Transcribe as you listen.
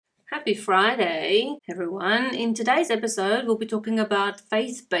Happy Friday, everyone. In today's episode, we'll be talking about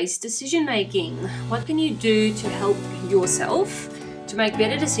faith-based decision making. What can you do to help yourself to make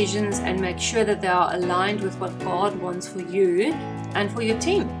better decisions and make sure that they are aligned with what God wants for you and for your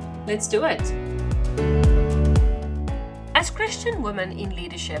team? Let's do it. As Christian women in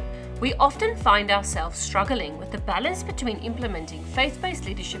leadership, we often find ourselves struggling with the balance between implementing faith-based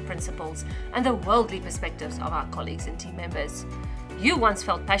leadership principles and the worldly perspectives of our colleagues and team members. You once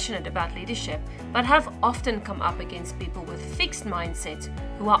felt passionate about leadership, but have often come up against people with fixed mindsets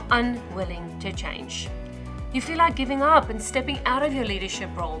who are unwilling to change. You feel like giving up and stepping out of your leadership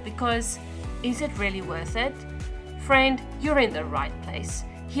role because is it really worth it? Friend, you're in the right place.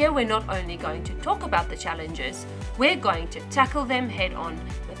 Here we're not only going to talk about the challenges, we're going to tackle them head on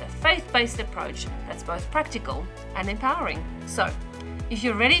with a faith-based approach that's both practical and empowering. So, if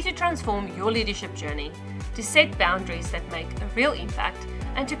you're ready to transform your leadership journey, to set boundaries that make a real impact,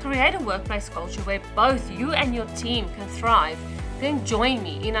 and to create a workplace culture where both you and your team can thrive, then join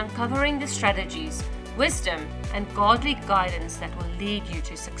me in uncovering the strategies, wisdom, and godly guidance that will lead you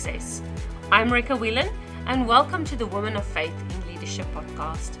to success. I'm Rika Whelan, and welcome to the Women of Faith in Leadership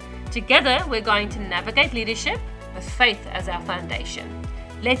podcast. Together, we're going to navigate leadership with faith as our foundation.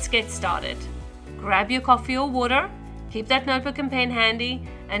 Let's get started. Grab your coffee or water, keep that notebook and pen handy,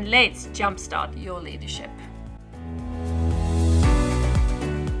 and let's jumpstart your leadership.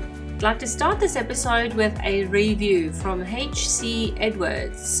 I'd like to start this episode with a review from H.C.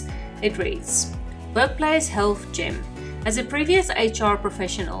 Edwards. It reads, Workplace Health Gem. As a previous HR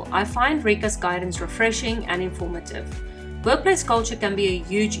professional, I find Rika's guidance refreshing and informative. Workplace culture can be a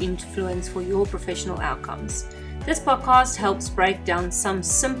huge influence for your professional outcomes. This podcast helps break down some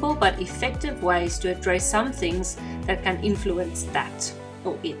simple but effective ways to address some things that can influence that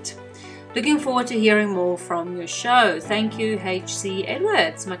or it. Looking forward to hearing more from your show. Thank you, H.C.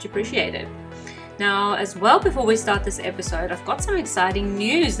 Edwards. Much appreciated. Now, as well, before we start this episode, I've got some exciting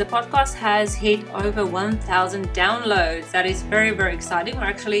news. The podcast has hit over 1,000 downloads. That is very, very exciting. We're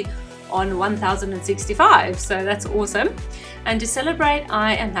actually on 1,065, so that's awesome. And to celebrate,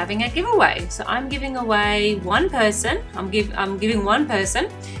 I am having a giveaway. So I'm giving away one person. I'm giving one person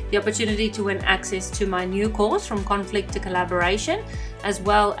the opportunity to win access to my new course, From Conflict to Collaboration, as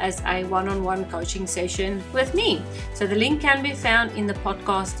well as a one-on-one coaching session with me. So the link can be found in the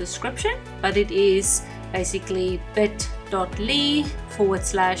podcast description, but it is basically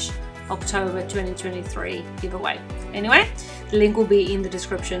bit.ly/October 2023 giveaway. Anyway, the link will be in the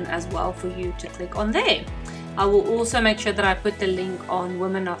description as well for you to click on there. I will also make sure that I put the link on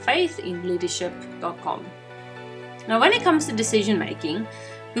womenoffaithinleadership.com. Now, when it comes to decision making,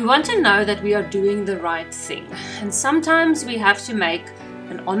 we want to know that we are doing the right thing. And sometimes we have to make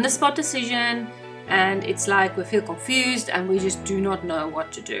an on-the-spot decision, and it's like we feel confused and we just do not know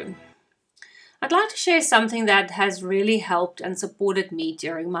what to do. I'd like to share something that has really helped and supported me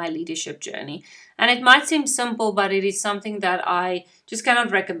during my leadership journey. And it might seem simple, but it is something that I just cannot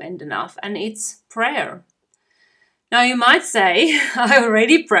recommend enough, and it's prayer. Now, you might say, I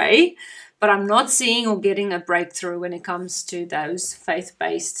already pray, but I'm not seeing or getting a breakthrough when it comes to those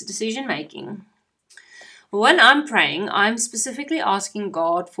faith-based decision-making. When I'm praying, I'm specifically asking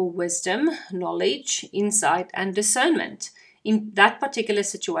God for wisdom, knowledge, insight, and discernment in that particular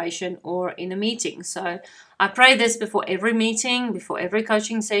situation or in a meeting. So I pray this before every meeting, before every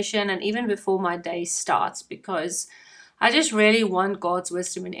coaching session, and even before my day starts, because I just really want God's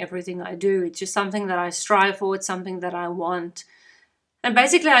wisdom in everything I do. It's just something that I strive for. It's something that I want. And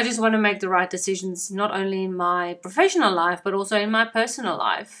basically, I just want to make the right decisions, not only in my professional life, but also in my personal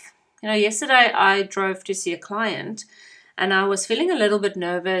life. Yesterday I drove to see a client, and I was feeling a little bit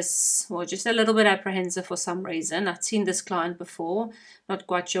nervous or just a little bit apprehensive for some reason. I'd seen this client before, not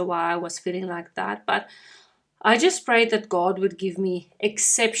quite sure why I was feeling like that, but I just prayed that God would give me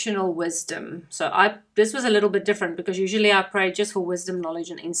exceptional wisdom. So this was a little bit different because usually I pray just for wisdom, knowledge,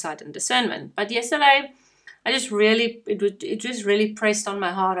 and insight and discernment. But yesterday, it just really pressed on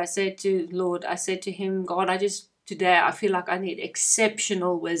my heart. I said to him, God, today I feel like I need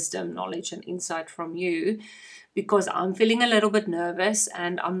exceptional wisdom, knowledge, and insight from you, because I'm feeling a little bit nervous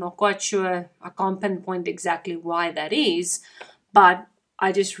and I'm not quite sure. I can't pinpoint exactly why that is, but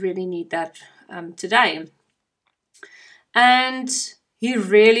I just really need that today. And he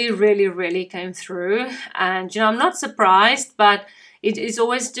really, really, really came through. And, I'm not surprised, but it is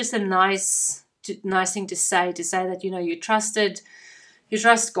always just a nice thing to say that, you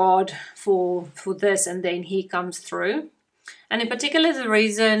trust God for this, and then he comes through. And in particular, the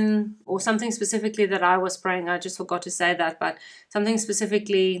reason or something specifically that I was praying, I just forgot to say that, but something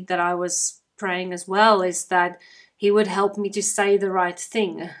specifically that I was praying as well is that he would help me to say the right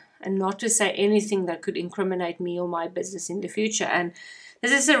thing and not to say anything that could incriminate me or my business in the future. And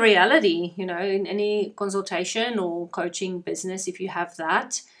this is a reality, in any consultation or coaching business. If you have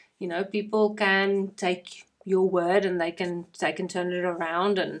that, people can take your word and they can turn it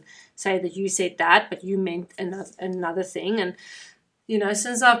around and say that you said that, but you meant another thing. And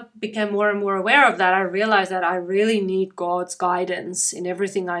since I became more and more aware of that, I realized that I really need God's guidance in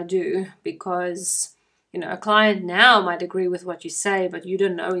everything I do, because a client now might agree with what you say, but you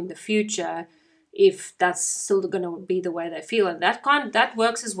don't know in the future if that's still going to be the way they feel. And that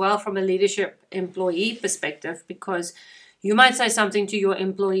works as well from a leadership employee perspective, because you might say something to your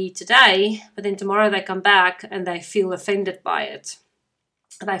employee today, but then tomorrow they come back and they feel offended by it.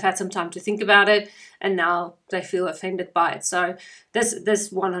 They've had some time to think about it, and now they feel offended by it. So this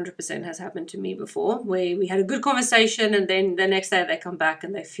 100% has happened to me before, where we had a good conversation, and then the next day they come back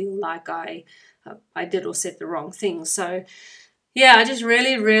and they feel like I did or said the wrong thing. So yeah, I just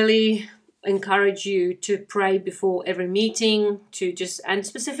really, really encourage you to pray before every meeting, and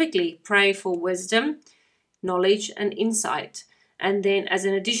specifically pray for wisdom, knowledge, and insight. And then as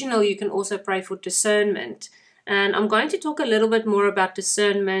an additional, you can also pray for discernment. And I'm going to talk a little bit more about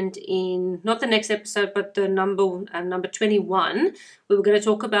discernment in not the next episode, but the number 21. We were going to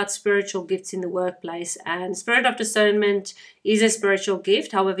talk about spiritual gifts in the workplace. And spirit of discernment is a spiritual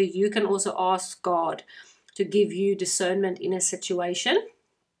gift. However, you can also ask God to give you discernment in a situation.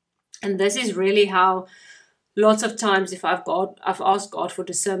 And this is really how lots of times if I've asked God for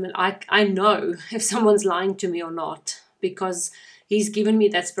discernment, I know if someone's lying to me or not, because He's given me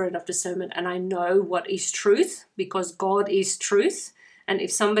that spirit of discernment, and I know what is truth, because God is truth. And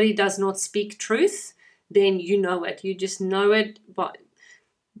if somebody does not speak truth, then you know it. You just know it, but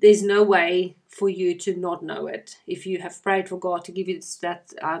there's no way for you to not know it. If you have prayed for God to give you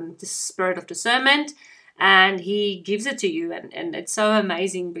this spirit of discernment, and He gives it to you, and it's so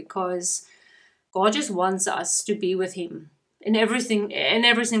amazing, because God just wants us to be with Him. In every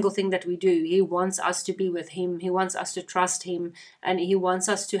single thing that we do, He wants us to be with Him. He wants us to trust Him, and He wants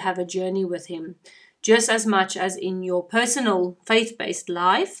us to have a journey with Him. Just as much as in your personal faith-based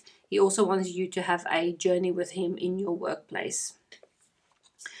life, He also wants you to have a journey with Him in your workplace.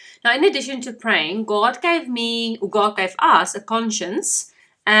 Now, in addition to praying, God gave us a conscience,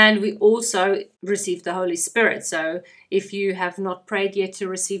 and we also received the Holy Spirit. So if you have not prayed yet to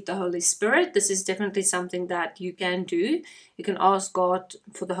receive the Holy Spirit, this is definitely something that you can do. You can ask God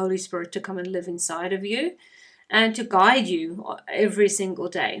for the Holy Spirit to come and live inside of you and to guide you every single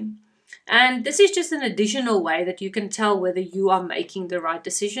day. And this is just an additional way that you can tell whether you are making the right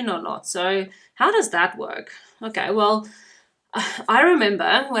decision or not. So how does that work? Okay, well, I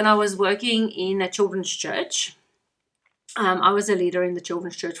remember when I was working in a children's church. I was a leader in the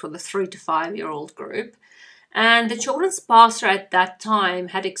children's church for the 3 to 5 year old group. And the children's pastor at that time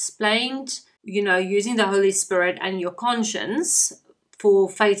had explained, using the Holy Spirit and your conscience for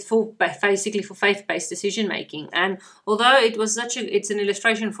faith-based decision making. And although it's an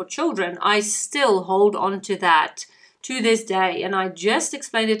illustration for children, I still hold on to that to this day. And I just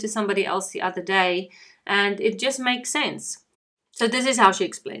explained it to somebody else the other day, and it just makes sense. So this is how she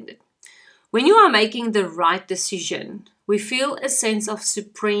explained it. When you are making the right decision, we feel a sense of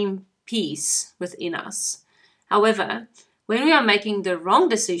supreme peace within us. However, when we are making the wrong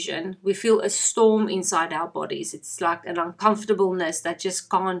decision, we feel a storm inside our bodies. It's like an uncomfortableness that just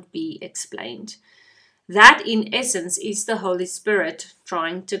can't be explained. That, in essence, is the Holy Spirit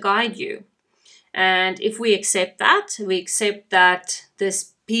trying to guide you. And if we accept that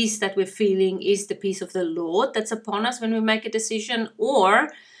this peace that we're feeling is the peace of the Lord that's upon us when we make a decision, or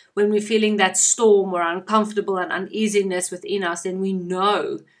when we're feeling that storm or uncomfortable and uneasiness within us, then we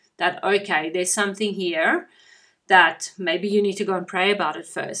know that, okay, there's something here that maybe you need to go and pray about it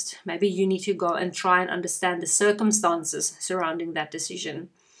first. Maybe you need to go and try and understand the circumstances surrounding that decision.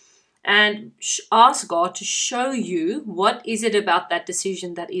 And ask God to show you what is it about that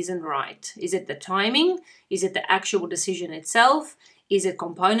decision that isn't right. Is it the timing? Is it the actual decision itself? Is it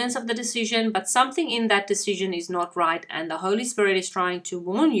components of the decision? But something in that decision is not right, and the Holy Spirit is trying to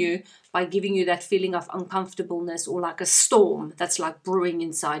warn you by giving you that feeling of uncomfortableness, or like a storm that's like brewing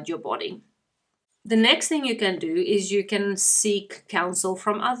inside your body. The next thing you can do is you can seek counsel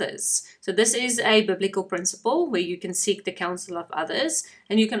from others. So this is a biblical principle where you can seek the counsel of others,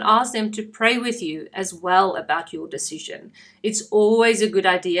 and you can ask them to pray with you as well about your decision. It's always a good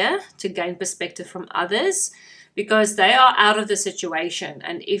idea to gain perspective from others, because they are out of the situation,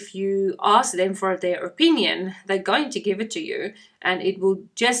 and if you ask them for their opinion, they're going to give it to you, and it will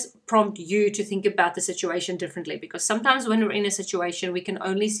just prompt you to think about the situation differently. Because sometimes when we're in a situation, we can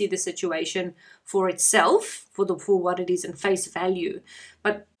only see the situation for itself, for what it is in face value.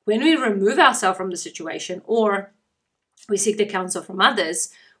 But When we remove ourselves from the situation or we seek the counsel from others,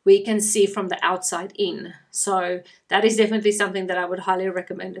 we can see from the outside in. So that is definitely something that I would highly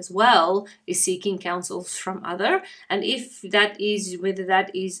recommend as well, is seeking counsels from other. And if that is, whether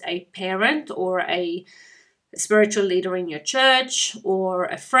that is a parent or a spiritual leader in your church or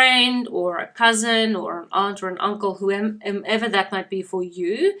a friend or a cousin or an aunt or an uncle, whoever that might be for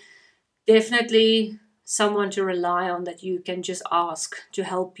you, definitely someone to rely on that you can just ask to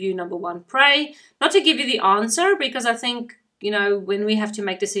help you. Number one, pray, not to give you the answer, because I think, when we have to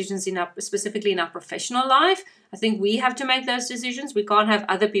make decisions specifically in our professional life, I think we have to make those decisions. We can't have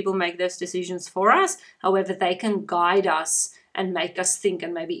other people make those decisions for us. However, they can guide us and make us think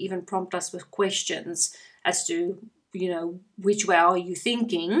and maybe even prompt us with questions as to, which way are you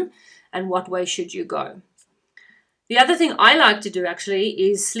thinking and what way should you go. The other thing I like to do actually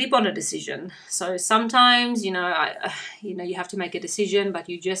is sleep on a decision. So sometimes, you have to make a decision, but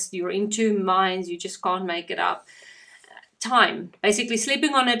you're in two minds, you just can't make it up. Time. Basically,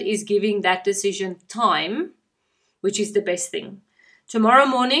 sleeping on it is giving that decision time, which is the best thing. Tomorrow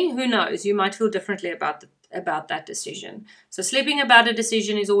morning, who knows? You might feel differently about that decision. So sleeping about a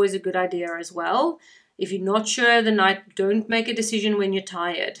decision is always a good idea as well. If you're not sure the night, don't make a decision when you're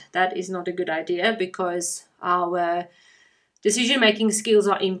tired. That is not a good idea, because our decision-making skills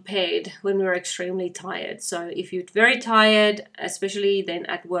are impaired when we're extremely tired. So if you're very tired, especially then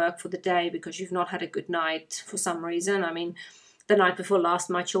at work for the day because you've not had a good night for some reason. I mean, the night before last,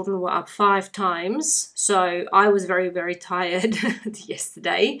 my children were up 5 times. So I was very, very tired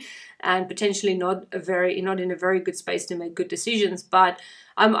yesterday and potentially not in a very good space to make good decisions. But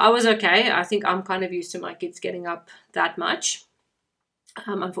I was okay. I think I'm kind of used to my kids getting up that much.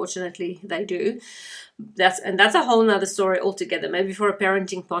 Unfortunately, they do. That's a whole nother story altogether, maybe for a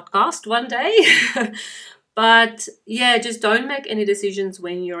parenting podcast one day. But yeah, just don't make any decisions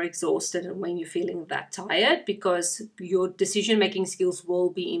when you're exhausted and when you're feeling that tired, because your decision-making skills will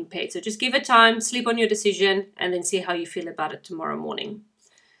be impaired. So just give it time, sleep on your decision, and then see how you feel about it tomorrow morning.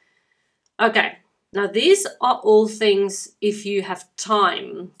 Okay, now these are all things if you have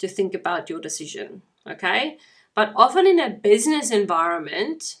time to think about your decision, okay? But often in a business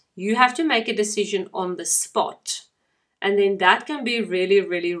environment, you have to make a decision on the spot. And then that can be really,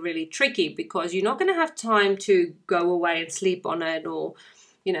 really, really tricky, because you're not going to have time to go away and sleep on it or,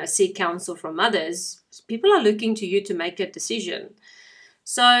 seek counsel from others. People are looking to you to make a decision.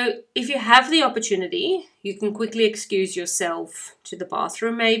 So if you have the opportunity, you can quickly excuse yourself to the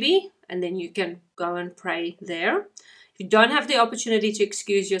bathroom maybe, and then you can go and pray there. If you don't have the opportunity to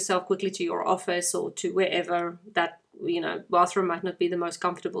excuse yourself quickly to your office or to wherever, that, bathroom might not be the most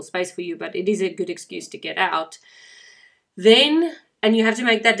comfortable space for you, but it is a good excuse to get out. And you have to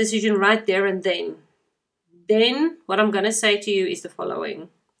make that decision right there and then. Then what I'm going to say to you is the following.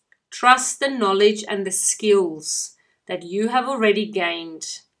 Trust the knowledge and the skills that you have already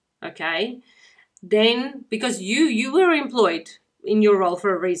gained, okay? Then, because you were employed in your role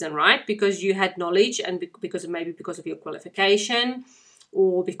for a reason, right? Because you had knowledge and because of your qualification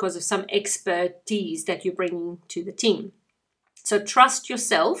or because of some expertise that you're bringing to the team. So trust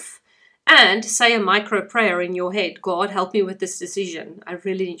yourself and say a micro prayer in your head. God, help me with this decision. I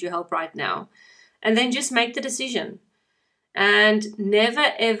really need your help right now. And then just make the decision. And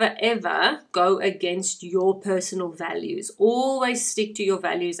never, ever, ever go against your personal values. Always stick to your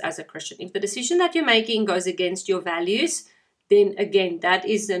values as a Christian. If the decision that you're making goes against your values, then again, that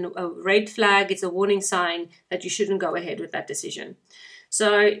is a red flag. It's a warning sign that you shouldn't go ahead with that decision.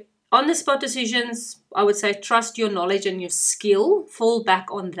 So on the spot decisions, I would say trust your knowledge and your skill. Fall back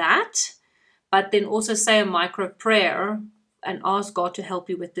on that. But then also say a micro prayer and ask God to help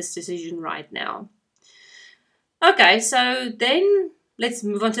you with this decision right now. Okay, so then let's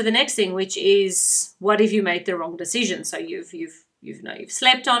move on to the next thing, which is what if you made the wrong decision? So you've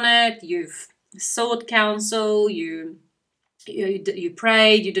slept on it, you've sought counsel, you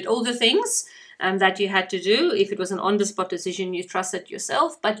prayed, you did all the things that you had to do. If it was an on-the-spot decision, you trusted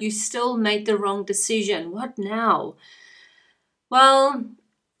yourself, but you still made the wrong decision. What now? Well,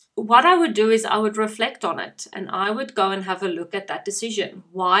 what I would do is I would reflect on it and I would go and have a look at that decision.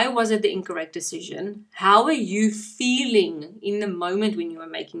 Why was it the incorrect decision? How are you feeling in the moment when you were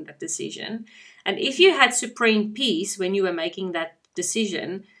making that decision? And if you had supreme peace when you were making that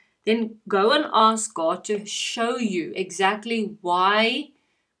decision, then go and ask God to show you exactly why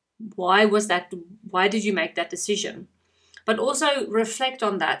did you make that decision? But also reflect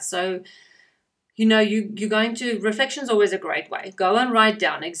on that. So you're going to, reflection is always a great way. Go and write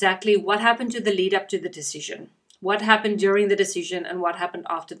down exactly what happened to the lead up to the decision, what happened during the decision, and what happened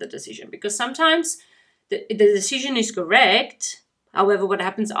after the decision. Because sometimes the decision is correct, However, what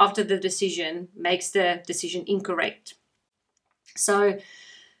happens after the decision makes the decision incorrect. So,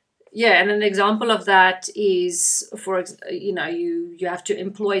 yeah, and an example of that is, you have to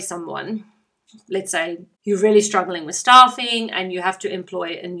employ someone. Let's say you're really struggling with staffing and you have to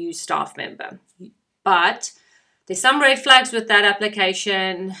employ a new staff member. But there's some red flags with that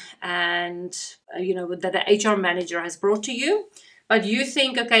application and, that the HR manager has brought to you. But you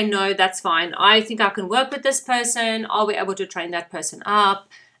think, okay, no, that's fine. I think I can work with this person. I'll be able to train that person up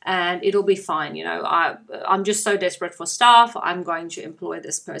and it'll be fine. I'm just so desperate for staff. I'm going to employ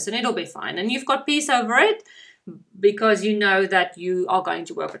this person. It'll be fine. And you've got peace over it because you know that you are going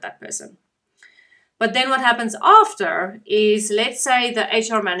to work with that person. But then what happens after is, let's say the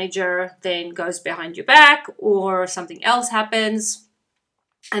HR manager then goes behind your back or something else happens.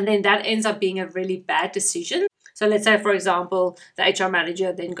 And then that ends up being a really bad decision. So let's say, for example, the HR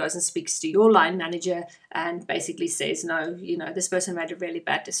manager then goes and speaks to your line manager and basically says, no, this person made a really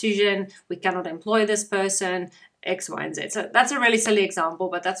bad decision. We cannot employ this person, X, Y, and Z. So that's a really silly example,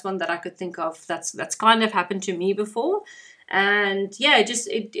 but that's one that I could think of that's kind of happened to me before. And yeah,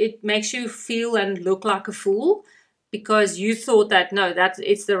 it makes you feel and look like a fool because you thought that, no, that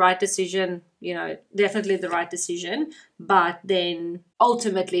it's the right decision, definitely the right decision, but then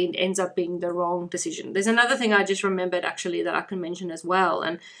ultimately it ends up being the wrong decision. There's another thing I just remembered actually that I can mention as well.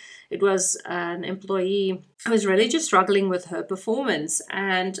 And it was an employee who was really just struggling with her performance.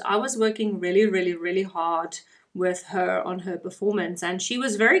 And I was working really, really, really hard with her on her performance. And she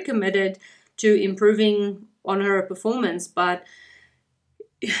was very committed to improving on her performance, but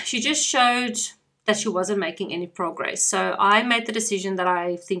she just showed that she wasn't making any progress. So I made the decision that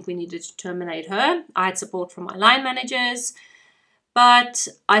I think we needed to terminate her. I had support from my line managers, but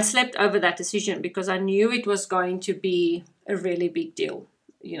I slept over that decision because I knew it was going to be a really big deal.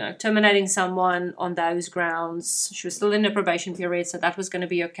 Terminating someone on those grounds. She was still in the probation period, so that was going to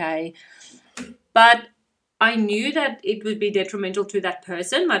be okay. But I knew that it would be detrimental to that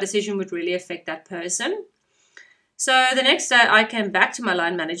person. My decision would really affect that person. So the next day I came back to my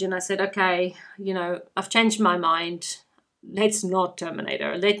line manager and I said, okay, I've changed my mind. Let's not terminate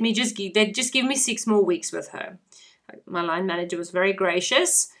her. Just give me 6 more weeks with her. My line manager was very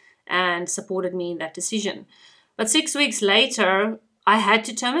gracious and supported me in that decision. But 6 weeks later, I had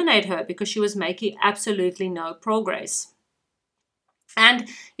to terminate her because she was making absolutely no progress. And,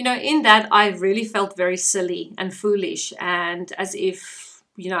 in that, I really felt very silly and foolish and as if,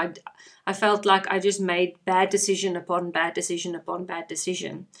 I felt like I just made bad decision upon bad decision upon bad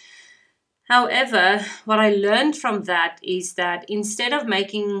decision. However, what I learned from that is that instead of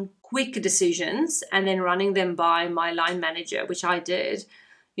making quick decisions and then running them by my line manager, which I did,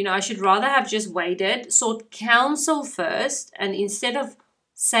 I should rather have just waited, sought counsel first, and instead of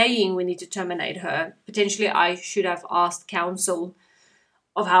saying we need to terminate her, potentially I should have asked counsel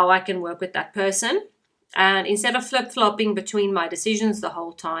of how I can work with that person. And instead of flip-flopping between my decisions the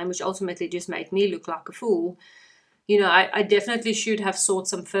whole time, which ultimately just made me look like a fool, I definitely should have sought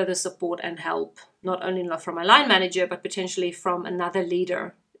some further support and help, not only from my line manager, but potentially from another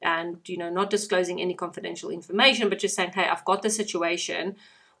leader. And, not disclosing any confidential information, but just saying, hey, I've got the situation.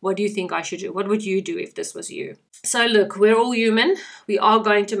 What do you think I should do? What would you do if this was you? So look, we're all human. We are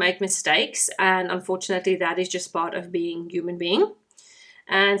going to make mistakes. And unfortunately, that is just part of being human being.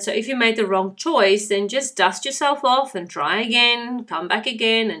 And so if you made the wrong choice, then just dust yourself off and try again, come back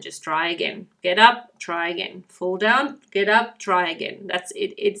again and just try again. Get up, try again. Fall down, get up, try again. That's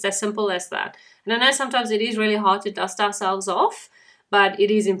it. It's as simple as that. And I know sometimes it is really hard to dust ourselves off, but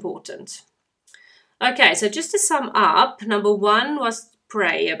it is important. Okay, so just to sum up, number 1 was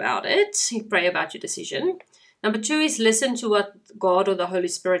pray about it. Pray about your decision. Number 2 is listen to what God or the Holy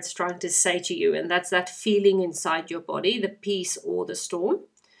Spirit's trying to say to you. And that's that feeling inside your body, the peace or the storm.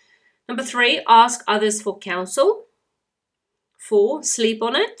 Number 3, ask others for counsel. 4, sleep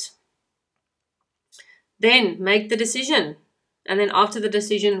on it. Then make the decision. And then after the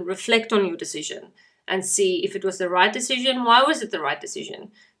decision, reflect on your decision and see if it was the right decision. Why was it the right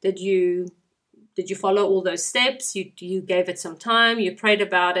decision? Did you follow all those steps? You gave it some time, you prayed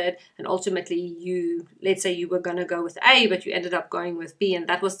about it, and ultimately let's say you were going to go with A, but you ended up going with B, and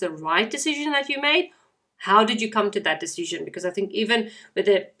that was the right decision that you made. How did you come to that decision? Because I think even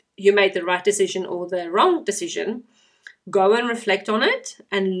whether you made the right decision or the wrong decision, go and reflect on it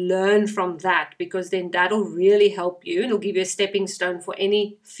and learn from that, because then that'll really help you and it'll give you a stepping stone for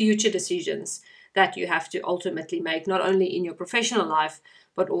any future decisions that you have to ultimately make, not only in your professional life,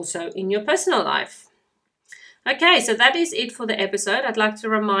 but also in your personal life. Okay, so that is it for the episode. I'd like to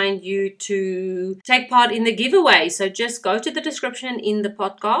remind you to take part in the giveaway. So just go to the description in the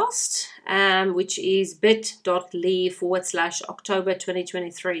podcast, which is bit.ly/October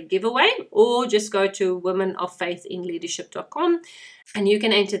 2023 giveaway, or just go to womenoffaithinleadership.com and you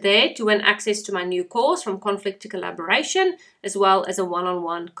can enter there to win access to my new course, From Conflict to Collaboration, as well as a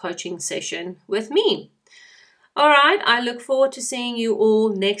one-on-one coaching session with me. All right, I look forward to seeing you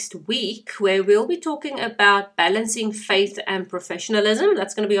all next week, where we'll be talking about balancing faith and professionalism.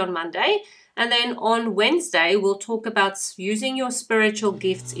 That's going to be on Monday. And then on Wednesday, we'll talk about using your spiritual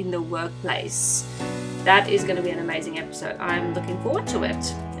gifts in the workplace. That is going to be an amazing episode. I'm looking forward to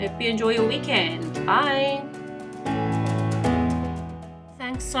it. Hope you enjoy your weekend. Bye.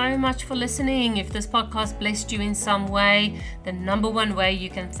 Thanks so much for listening. If this podcast blessed you in some way, the number one way you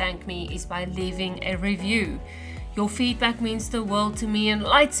can thank me is by leaving a review. Your feedback means the world to me and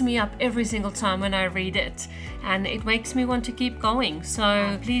lights me up every single time when I read it, and it makes me want to keep going.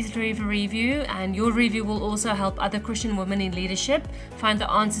 So please leave a review, and your review will also help other Christian women in leadership find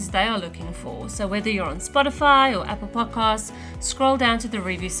the answers they are looking for. So whether you're on Spotify or Apple Podcasts, scroll down to the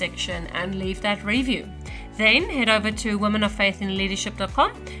review section and leave that review. Then head over to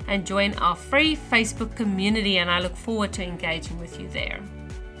womenoffaithinleadership.com and join our free Facebook community, and I look forward to engaging with you there.